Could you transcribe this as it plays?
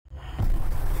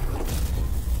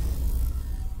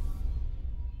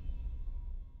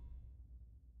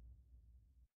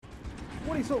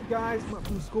What is up guys, Matt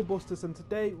from Skullbusters, and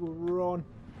today we're on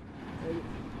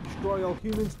Destroy All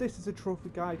Humans. This is a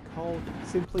trophy guide called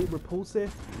Simply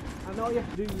Repulsive, and all you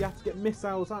have to do, you have to get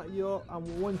missiles at you,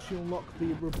 and once you unlock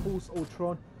the Repulse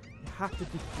Ultron, you have to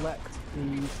deflect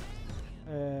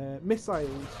these missiles.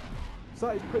 So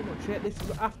that is pretty much it.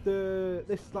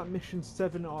 This is like mission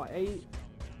 7 or 8.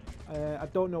 I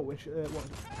don't know which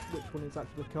one it's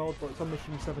actually called, but it's on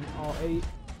mission 7 or 8.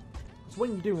 So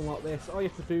when you're doing like this, all you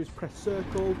have to do is press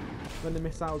circle when the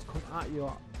missiles come at you.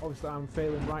 Obviously I'm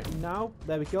failing right now.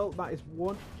 There we go, that is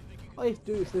one. All you have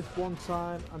to do is this one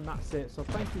time and that's it. So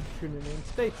thank you for tuning in,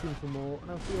 stay tuned for more,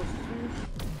 and I'll see you all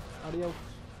soon. Adios.